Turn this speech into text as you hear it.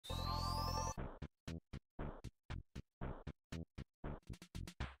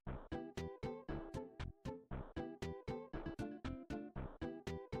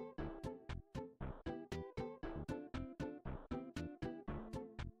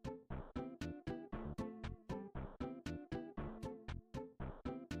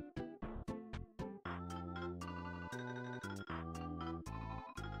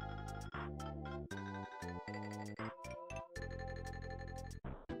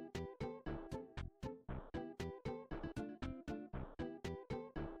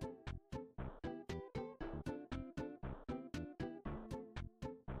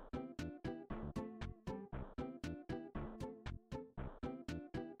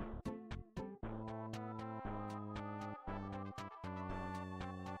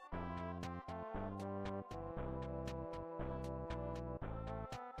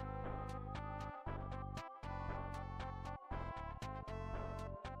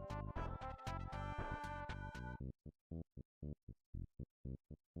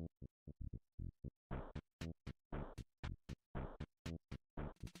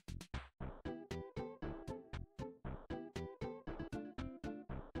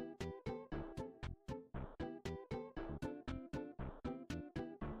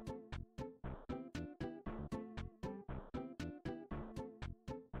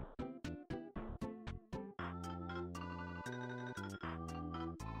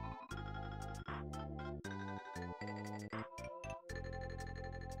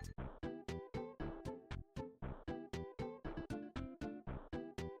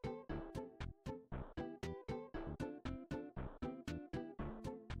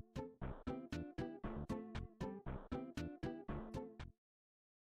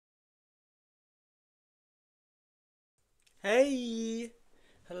Hey!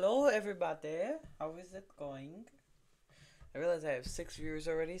 Hello everybody! How is it going? I realized I have 6 viewers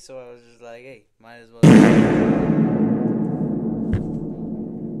already, so I was just like, hey, might as well.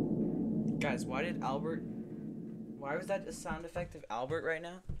 Guys, why did Albert... Why was that a sound effect of Albert right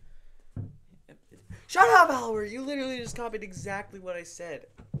now? Shut up, Albert! You literally just copied exactly what I said.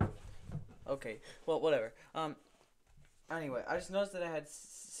 Okay, well, whatever. Anyway, I just noticed that I had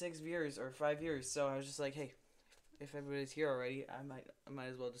 6 viewers, or 5 viewers, so I was just like, hey, if everybody's here already, I might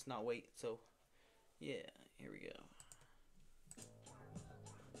as well just not wait. So, yeah, here we go.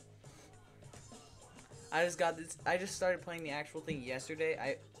 I just got this. I just started playing the actual thing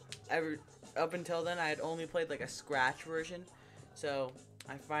yesterday. Up until then, I had only played like a scratch version, so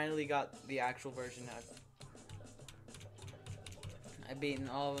I finally got the actual version. I've beaten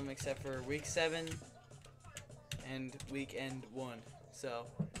all of them except for week 7 and weekend 1. So,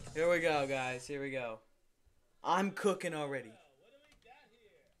 here we go, guys. Here we go. I'm cooking already.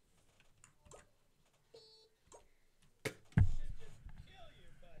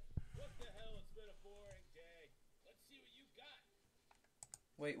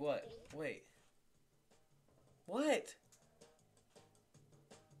 Wait, what? Wait. What?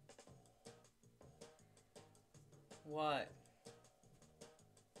 What?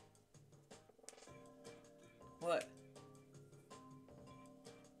 What?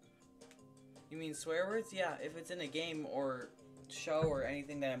 You mean swear words? Yeah, if it's in a game or show or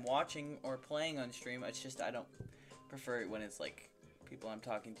anything that I'm watching or playing on stream, it's just I don't prefer it when it's like people I'm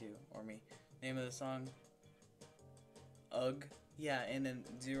talking to or me. Name of the song? Ugh. Yeah, and then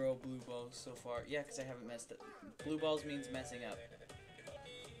 0 blue balls so far. Yeah, because I haven't messed up. Blue balls means messing up.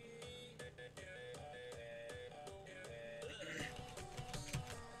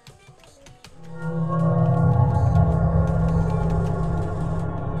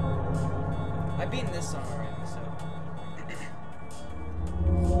 I've beaten this song already, so.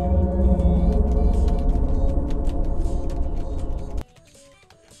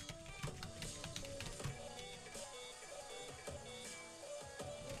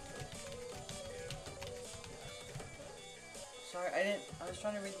 Sorry, I was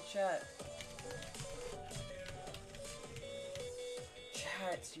trying to read the chat.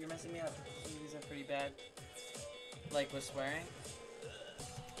 Chats, you're messing me up. These are pretty bad. Like with swearing.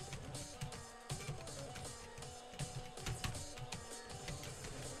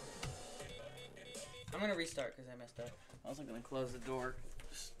 I'm gonna restart because I messed up. I was gonna close the door.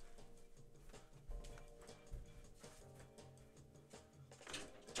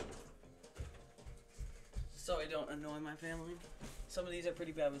 So I don't annoy my family. Some of these are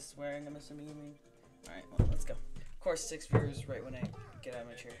pretty bad with swearing, I'm assuming you mean. Alright, well, let's go. Of course, 6 viewers right when I get out of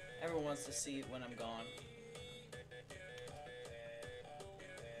my chair. Everyone wants to see it when I'm gone.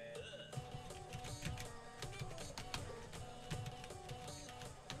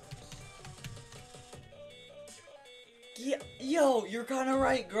 Yeah, yo, you're kind of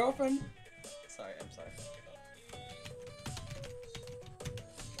right, girlfriend. Sorry, I'm sorry.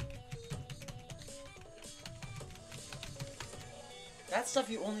 That stuff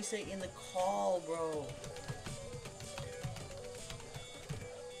you only say in the call, bro.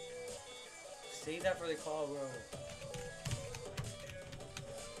 Save that for the call, bro.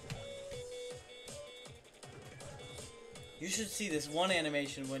 You should see this one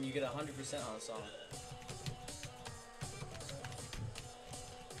animation when you get 100% on a song.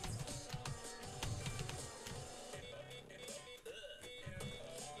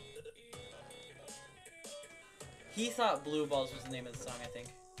 He thought Blue Balls was the name of the song, I think.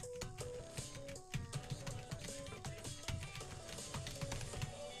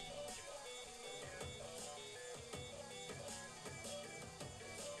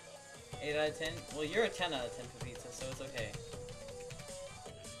 Eight out of 10? Well, you're a 10 out of 10 for pizza, so it's okay.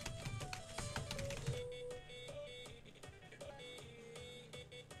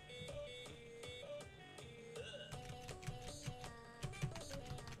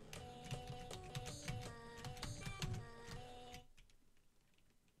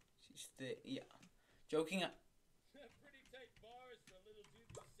 Yeah. Joking. Pretty tight bars for a little dude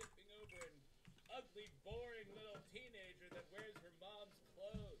who's sipping over an ugly, boring little teenager that wears her mom's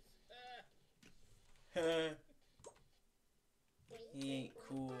clothes. He ain't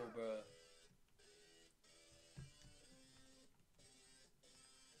cool, bro.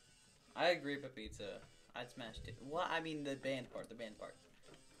 I agree with pizza. I'd smash it. What? I mean the band part.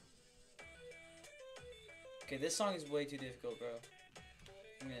 Okay, this song is way too difficult, bro.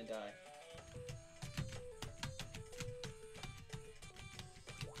 I'm gonna die.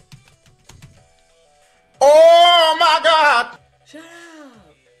 Oh my God! Shut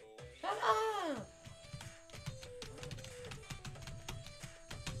up! Shut up!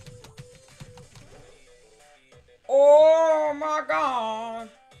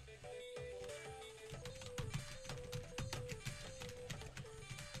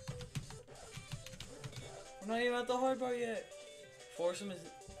 not even at the hard part yet. Force him is...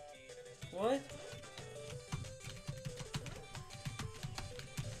 What?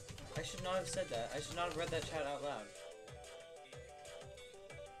 I should not have said that. I should not have read that chat out loud.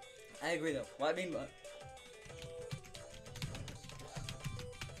 I agree though. Well, I mean, not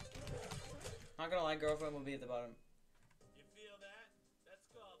gonna lie, girlfriend will be at the bottom. You feel that? That's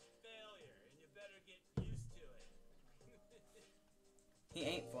called failure, and you better get used to it. He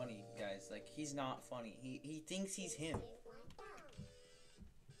ain't funny, guys. Like, he's not funny. He thinks he's him.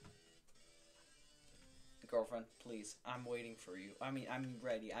 Girlfriend, please. I'm waiting for you. I mean, I'm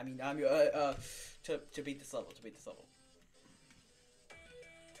ready. I mean, I'm to beat this level. To beat this level.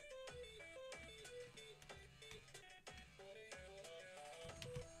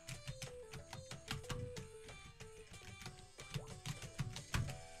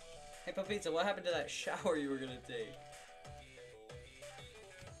 Hey, Papizza, what happened to that shower you were gonna take?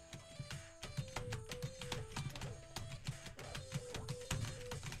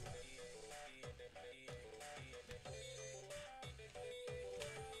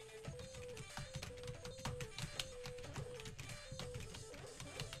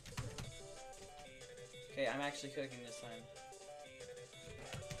 Okay, I'm actually cooking this time.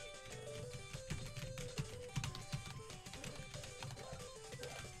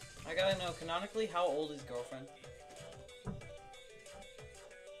 I gotta know, canonically, how old is girlfriend?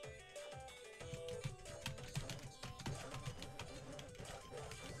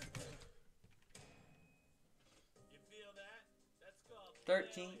 You feel that? That's called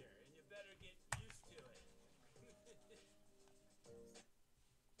 13. failure, and you better get used to it.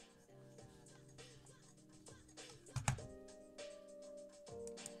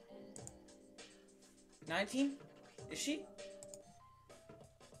 19? Is she?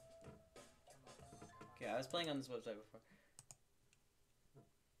 Okay, I was playing on this website before.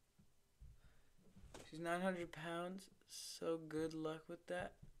 She's 900 pounds, so good luck with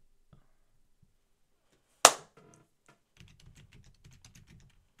that.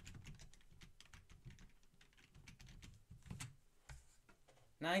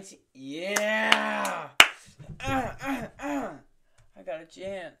 Yeah! I got a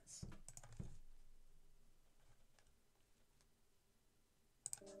chance.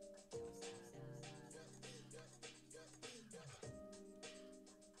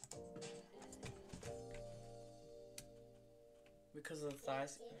 Because of the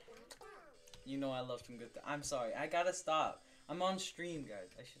thighs. You know I love some good I'm sorry. I gotta stop. I'm on stream, guys.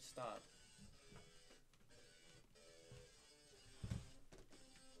 I should stop.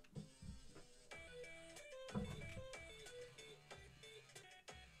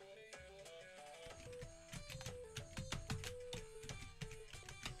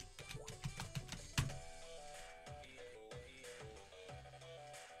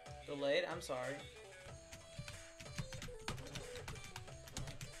 Delayed? I'm sorry.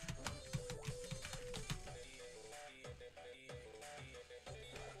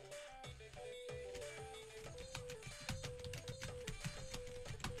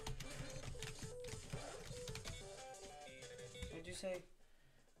 What'd you say?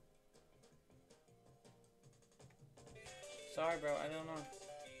 Sorry, bro. I don't know.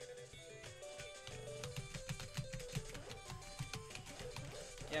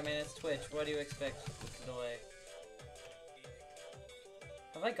 Yeah, man, it's Twitch. What do you expect with the delay?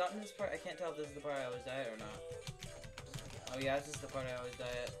 Have I gotten this part? I can't tell if this is the part I always die at or not. Oh yeah, this is the part I always die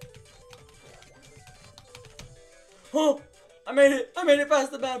at. Oh! I made it! I made it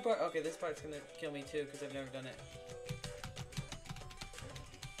past the bad part! Okay, this part's gonna kill me too, because I've never done it.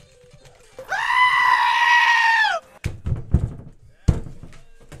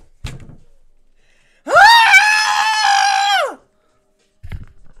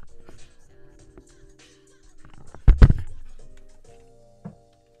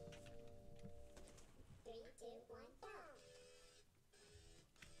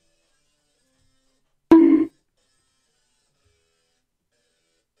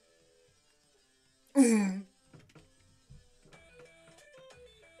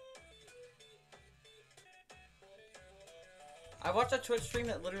 I watched a Twitch stream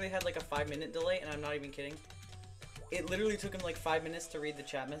that literally had like a 5-minute delay, and I'm not even kidding. It literally took him like 5 minutes to read the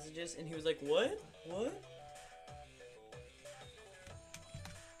chat messages, and he was like, what? What?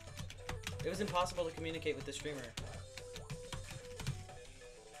 It was impossible to communicate with the streamer.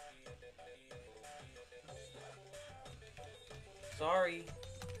 Sorry.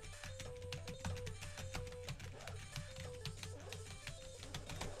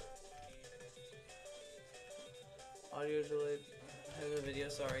 Audio delayed. Have a video,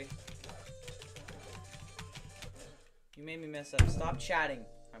 sorry. You made me mess up. Stop chatting.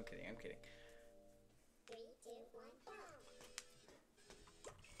 I'm kidding, I'm kidding.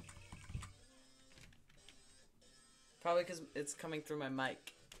 Probably because it's coming through my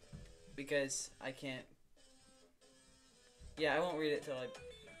mic. Because I can't. Yeah, I won't read it till I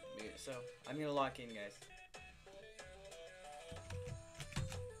mute it. So I'm gonna lock in, guys.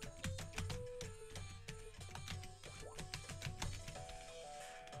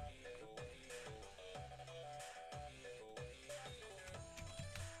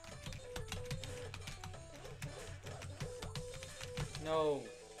 No.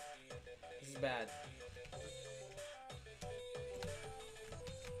 This is bad.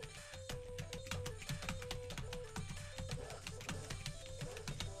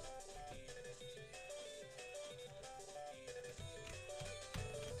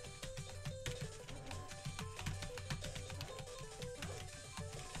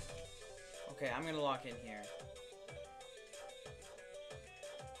 Okay, I'm gonna lock in here.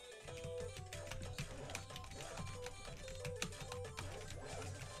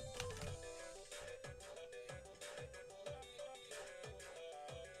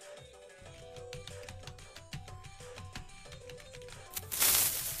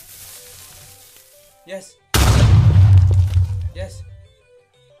 Yes. Yes.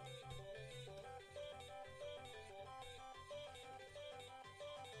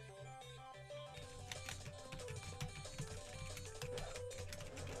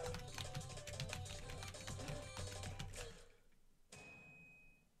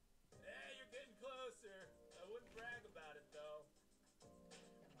 Hey, you're getting closer. I wouldn't brag about it, though.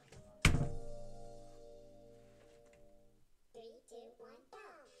 3, 2, 1, go!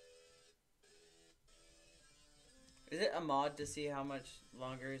 Is it a mod to see how much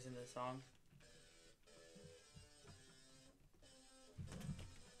longer is in the song?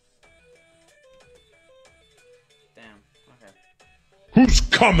 Damn. Okay. Who's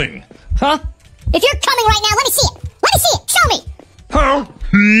coming? Huh? If you're coming right now, let me see it! Let me see it! Show me! Huh?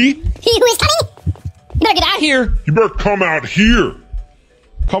 He? He who is coming? You better get out of here. You better come out here.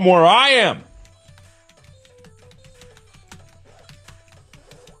 Come where I am.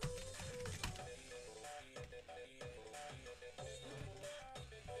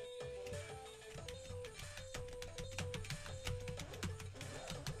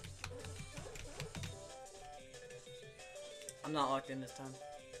 I'm not locked in this time.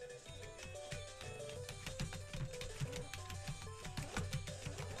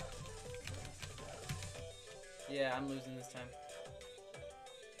 Yeah, I'm losing this time.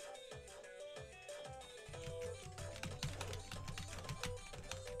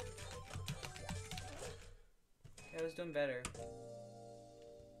 Yeah, I was doing better.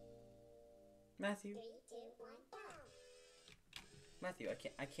 Matthew. 3, 2, 1, go! Matthew,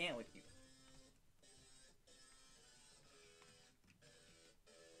 I can't with you.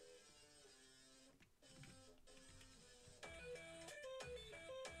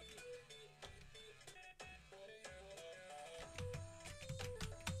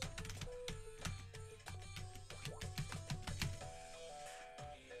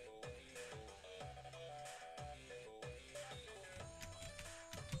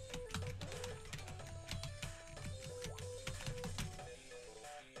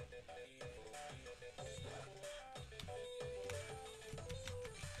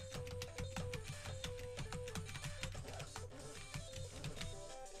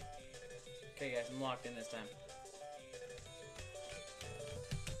 Okay guys, I'm locked in this time.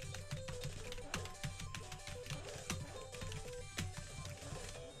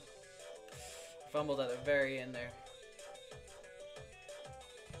 Fumbled at the very end there.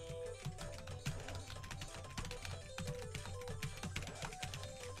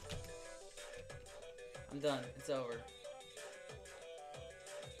 I'm done. It's over.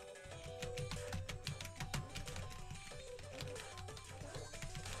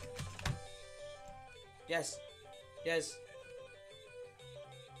 Yes. Yes.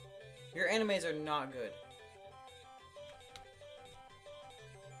 Your animes are not good.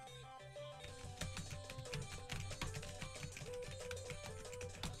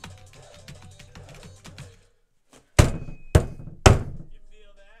 You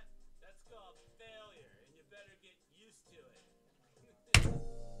feel that? That's called failure, and you better get used to it.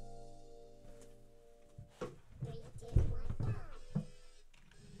 3, 2, 1, go!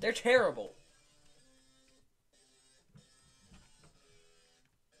 They're terrible.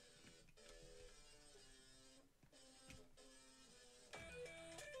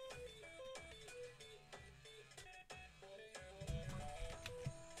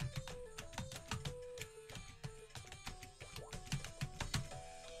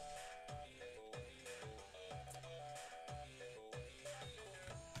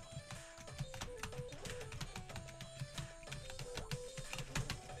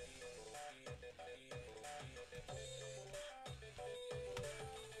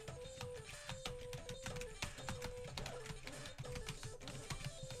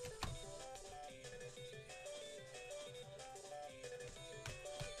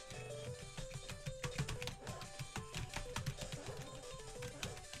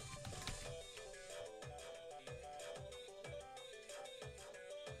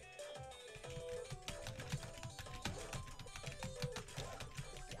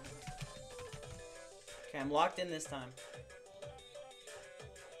 I'm locked in this time.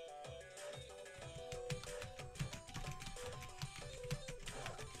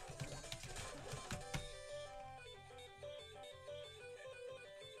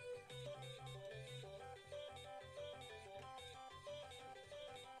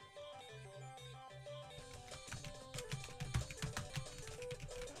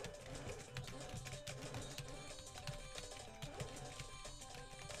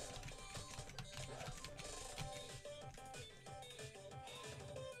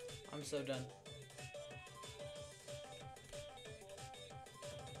 I'm so done.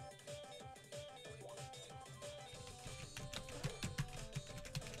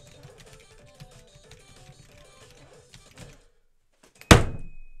 My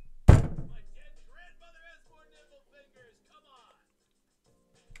dead grandmother has more nipple fingers. Come on.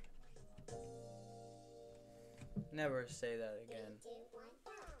 Never say that again.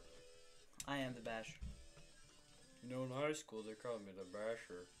 I am the basher. You know, in high school they called me the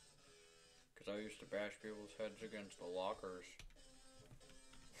basher. Because I used to bash people's heads against the lockers.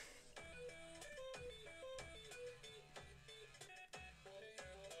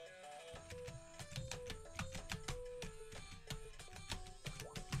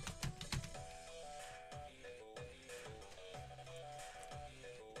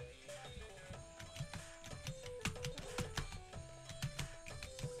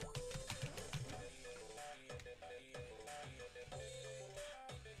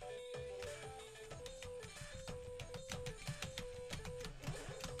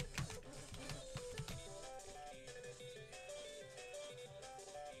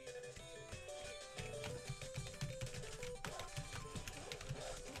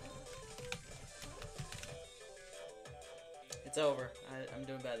 It's over. I'm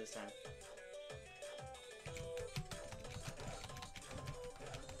doing bad this time.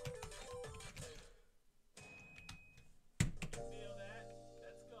 Feel that?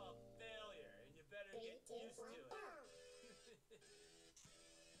 That's called failure, and you better get used to it.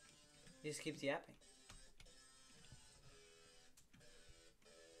 He just keeps yapping.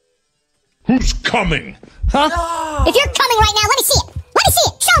 Who's coming? Huh? If you're coming right now, let me see it. Let me see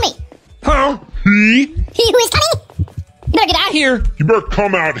it. Show me. Huh? He? He who is coming? You better get out of here. You better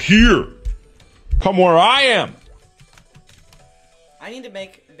come out here. Come where I am. I need to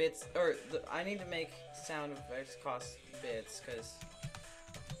make bits, or I need to make sound effects cost bits, because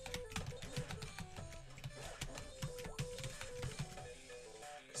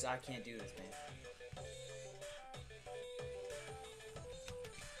I can't do this, man.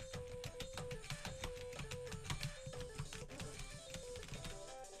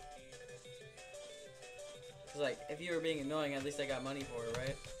 It's like, if you were being annoying, at least I got money for it,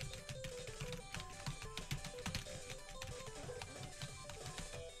 right?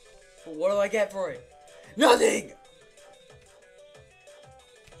 But what do I get for it? Nothing!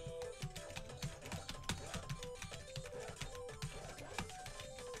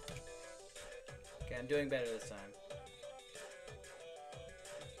 Okay, I'm doing better this time.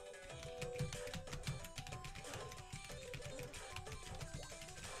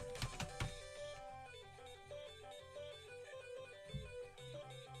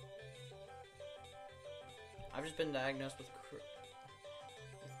 I've just been diagnosed with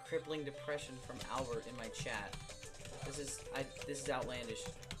crippling depression from Albert in my chat. This is outlandish.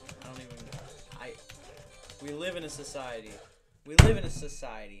 I don't even. We live in a society. We live in a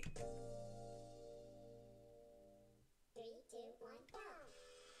society. 3, 2, 1, go.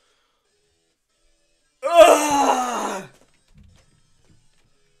 Ugh!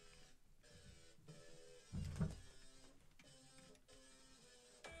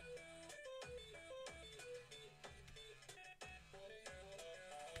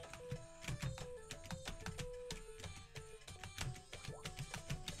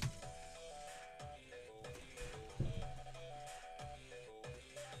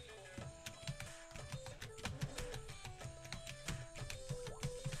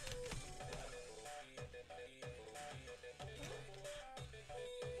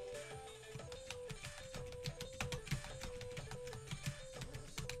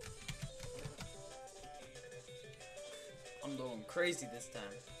 I'm going crazy this time.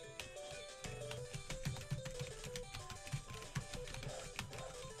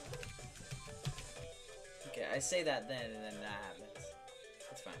 Okay, I say that then, and then that happens.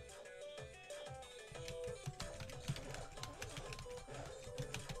 It's fine.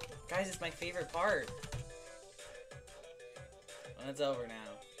 Guys, it's my favorite part. Well, it's over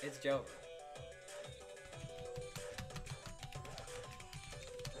now. It's over.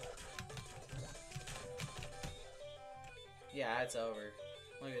 Yeah, it's over.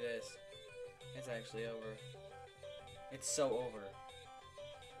 Look at this. It's actually over. It's so over.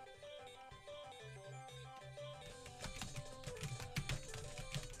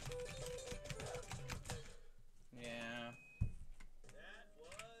 Yeah. That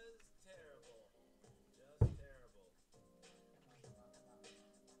was terrible. Just terrible.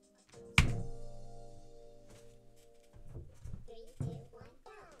 3, 2, 1,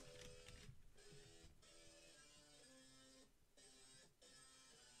 go.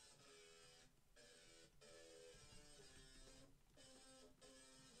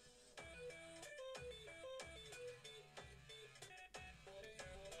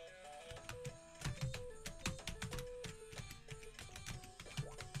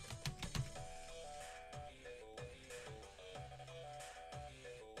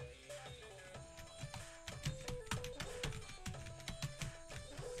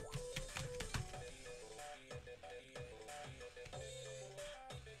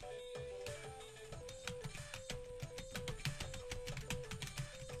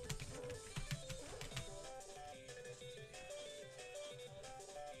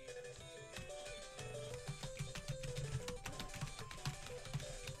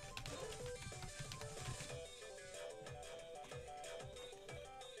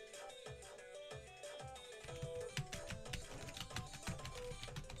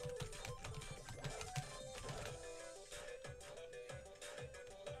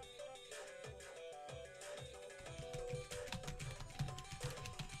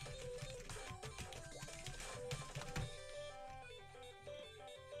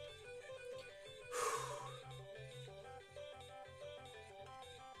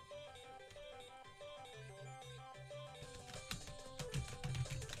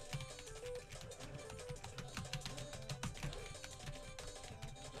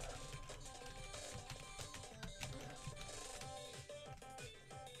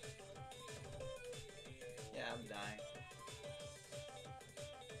 Yeah, I'm dying.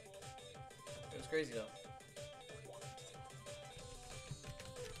 It was crazy though.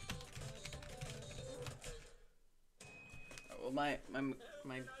 Well, my Got some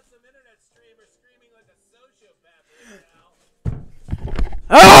internet streamer screaming like a sociopath right now.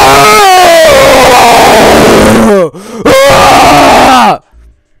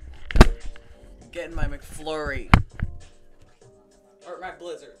 getting my McFlurry. Or my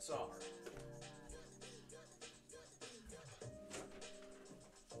Blizzard, sorry.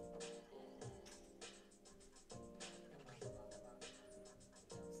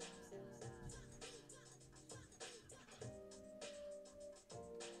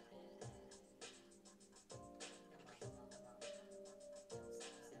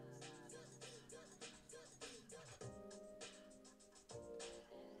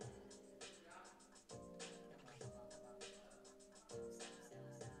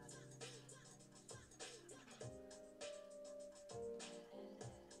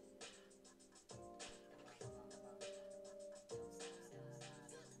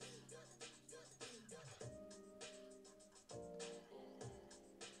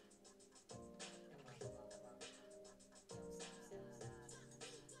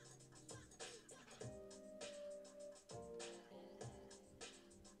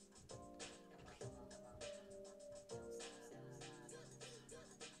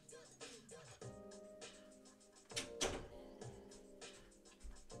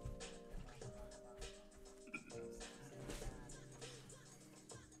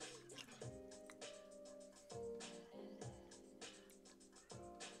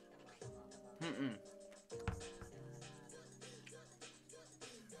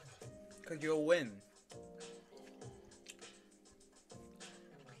 Cause you'll win.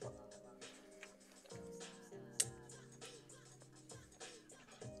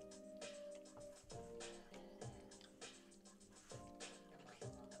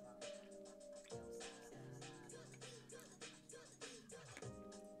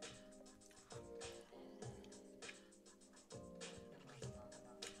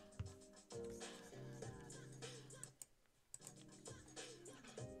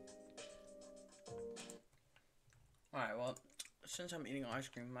 Alright, well, since I'm eating ice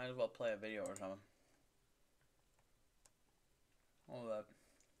cream, might as well play a video or something. Hold up.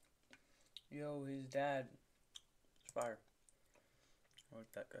 Yo, his dad. Spire. I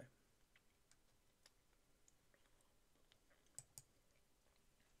like that guy.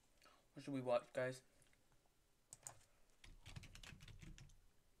 What should we watch, guys?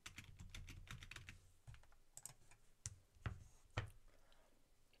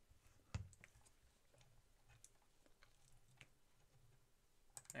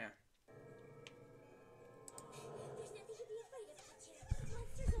 Yeah. There's nothing to be afraid of, Teacher.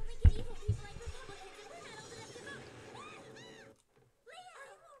 Monsters only get evil people like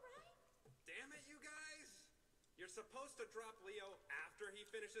supposed to drop Leo after he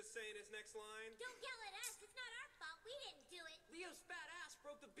finishes saying his next line. Don't yell at us. It's not our fault. We didn't do it. Leo's fat ass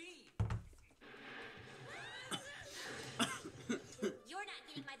broke the bead. You're not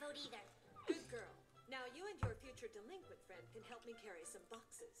getting my vote either. Good girl. Now you and your future delinquent friend can help me carry some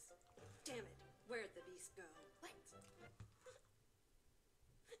boxes. Damn it. Where'd the beast go? What?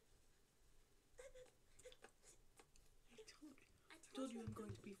 I told you I'm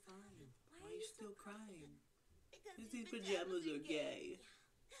going to be fine. Why are you still crying? Because These pajamas are gay.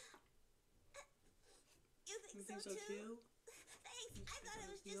 You You think so too? Thanks. I thought it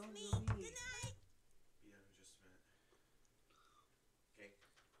was You just don't me. know me. Good night. Yeah, just a minute. Okay.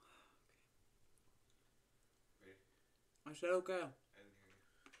 Ready? I said okay. I didn't hear you.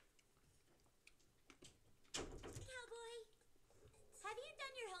 Cowboy. Have you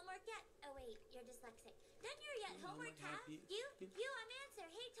done your homework yet? Oh wait, you're dyslexic. Done your homework, have Cal? you? You, I'm answer.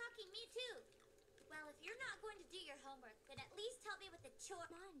 Hey, talking me too. Well, if you're not going to do your homework, then at least help me with the chore.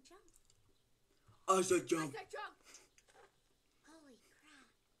 Come on, jump. I said jump. Jump. Holy crap.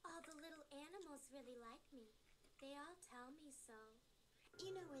 All the little animals really like me. They all tell me so.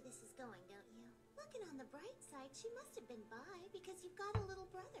 You know where this is going, don't you? Looking on the bright side, she must have been bi because you've got a little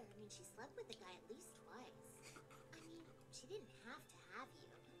brother. I mean, she slept with the guy at least twice. I mean, she didn't have to have you.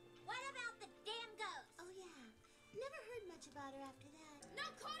 What about the damn ghost? Oh, yeah. Never heard much about her after that. No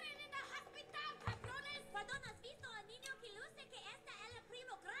corren in the hospital, cabrones! Perdón, ¿has visto al niño que luce que está el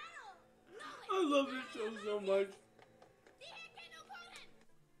primo grado? No, I love this show so much. Dije que no corren!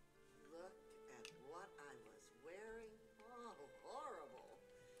 Look at what I was wearing. Oh, horrible.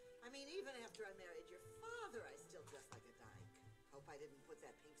 I mean, even after I married your father, I still dress like a dyke. Hope I didn't put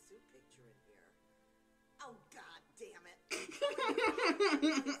that pink suit picture in here. Oh, God damn it. So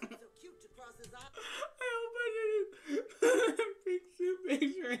cute to cross his eyes. I hope I didn't fix your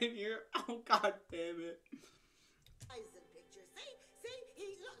picture in here. Oh, god damn it. In picture. See,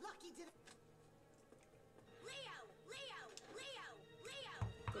 he lucky did it. Leo!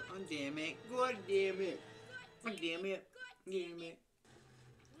 God damn it. God damn it. God damn it. Damn it.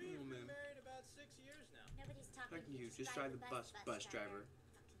 We've Oh, man. been married about 6 years now. Nobody's talking. Like you, just drive the bus driver.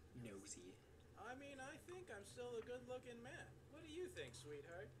 Nosy. I mean, I think I'm still a good-looking man. What do you think,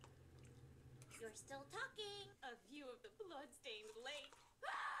 sweetheart? You're still talking. A view of the blood-stained lake.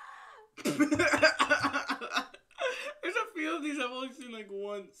 There's a few of these I've only seen like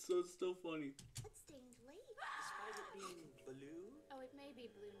once, so it's still funny. Blood-stained lake? Despite it being blue? Oh, it may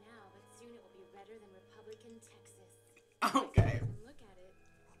be blue now, but soon it will be redder than Republican Texas. Okay. Look at it.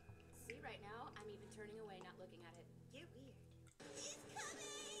 See, right now, I'm even turning away, not looking at it. You're weird. He's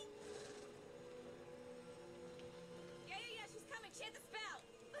coming! Yeah, she's coming. She had the spell.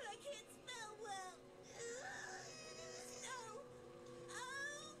 But I can't spell well. No.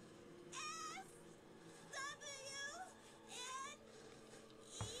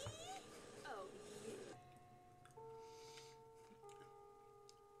 O-S-W-N-E? Oh,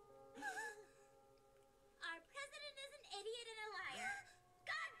 Our president is an idiot and a liar.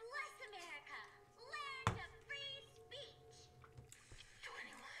 God bless America. Land of free speech. 21.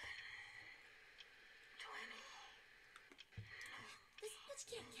 20. This bitch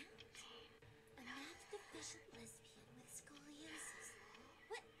can't count. A math deficient lesbian with scoliosis.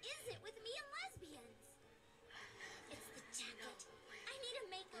 What is it with me and lesbians? It's the jacket. I need a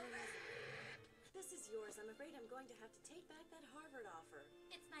makeover. This is yours. I'm afraid I'm going to have to take back that Harvard offer.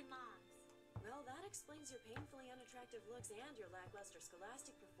 It's my mom's. Well, that explains your painfully unattractive looks and your lackluster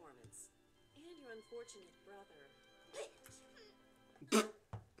scholastic performance. And your unfortunate brother. Hey,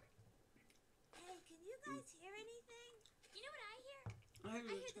 can you guys hear anything? You know what I hear? I I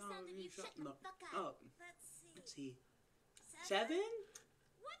hear the sound of you shutting the fuck up. up. Let's see. Let's see. 7? 7?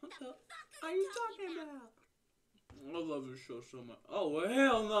 What What the the fuck are you talking about? I love this show so much. Oh, well,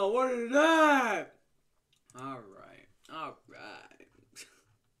 hell no. What is that? Alright. Alright.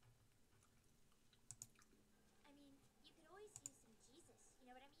 I mean, you could always use some Jesus. You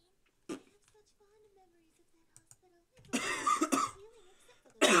know what I mean? I have such fond memories of that hospital. It's always healing except for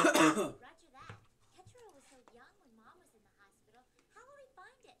the Roger that. Ketro was so young when Mom was in the hospital. How will he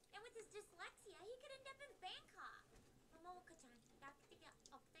find it? And with his dyslexia, he could end up in Bangkok. What?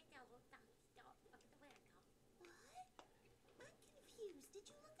 I'm confused. Did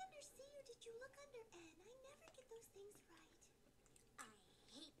you look under C or did you look under N? I never get those things right. I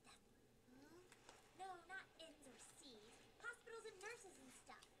hate them. No, not N's or C's. Hospitals and nurses and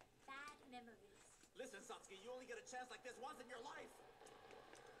stuff. Bad memories. Listen, Satsuki, you only get a chance like this once in your life.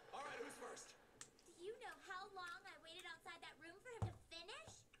 All right, who's first? Do you know how long I waited outside that room for him to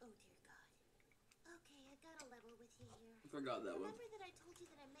finish? Oh, dear God. Okay, I gotta level with you here. Forgot that one. Remember that I told you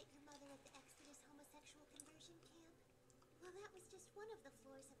that I met your mother at the Exodus homosexual conversion camp? Well, that was just one of the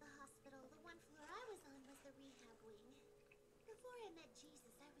floors of the hospital. The one floor I was on was the rehab wing. Before I met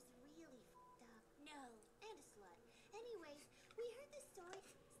Jesus, I was really f***ed up. No, and a slut. Anyways, we heard the story.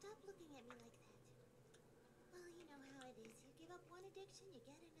 Stop looking at me like that. Well, you know how it is. You give up one addiction, you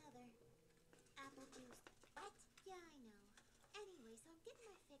get another. Apple juice. What? Yeah, I know. Anyway, so I'm getting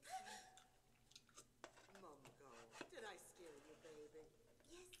my fix now. Momoko, did I scare you, baby?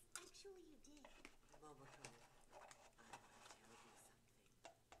 Yes, actually you did. Momoko, I want to tell you something.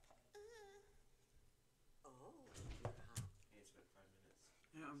 Oh, you're hot. Hey, it's been 5 minutes.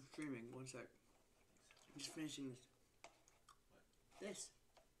 Yeah, I'm streaming. 1 sec. I'm just finishing this. This.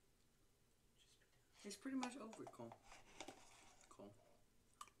 It's pretty much over, Cole. Cole.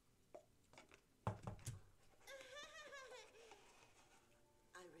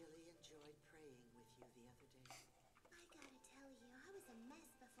 I really enjoyed praying with you the other day. I gotta tell you, I was a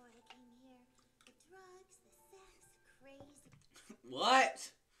mess before I came here. The drugs, the sex, crazy. What?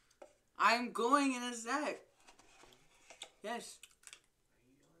 I'm going in a sec. Yes.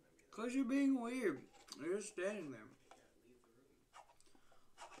 Cause you're being weird. You're just standing there.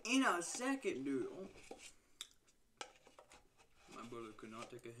 In a second, dude. Oh. My brother could not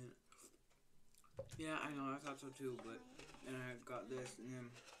take a hint. Yeah, I know, I thought so too, but then I got this, and then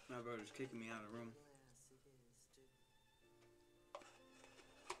my brother's kicking me out of the room.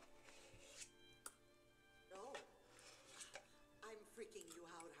 Oh, I'm freaking you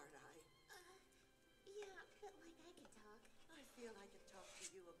out, aren't I? Yeah, but like I can talk. I feel I can talk to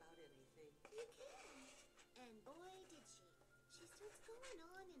you about anything. You can. And boy, did she. She starts going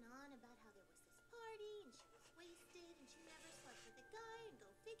on and on about how there was this party, and she was wasted, and she never slept with a guy, and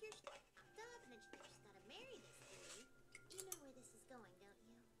go figure, she fucked up, and then she thinks she's gotta marry this dude. You know where this is going, don't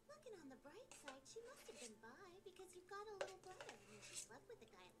you? Looking on the bright side, she must have been bi, because you've got a little brother, and she slept with the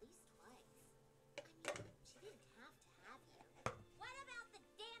guy at least twice. I mean, she didn't have to have you. What about the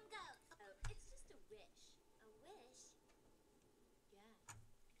damn ghost? Oh, it's just a wish. A wish? Yeah.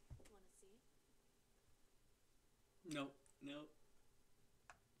 Wanna see? Nope, nope.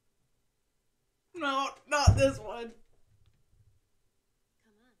 No, not this one.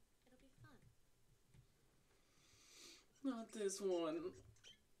 Come on, it'll be fun. Not this one.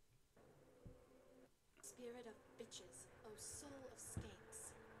 Spirit of bitches, oh soul of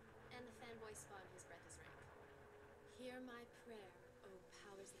skanks. And the fanboy spawn whose breath is rank. Hear my prayer, oh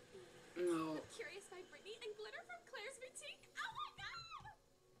powers that be. No. Curious by Brittany and glitter from Claire's boutique. Oh my god!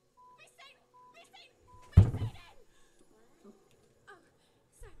 Be Satan! Be Satan! Be Satan! Oh,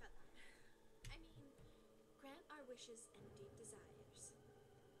 sorry about that. I mean, grant our wishes and deep desires.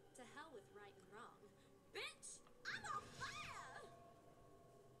 To hell with right and wrong. Bitch! I'm on fire!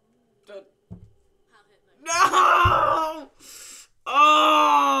 I'll hit my No!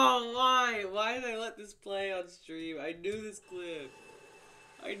 Oh, why? Why did I let this play on stream? I knew this clip.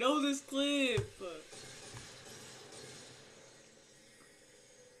 I know this clip.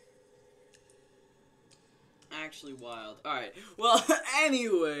 Actually wild. All right. Well,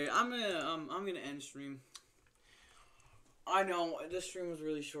 anyway, I'm gonna end stream. I know this stream was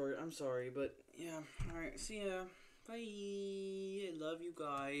really short. I'm sorry, but yeah. All right. See ya. Bye. I love you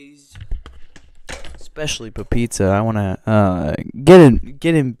guys. Especially Pizza. I wanna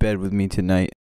get in bed with me tonight.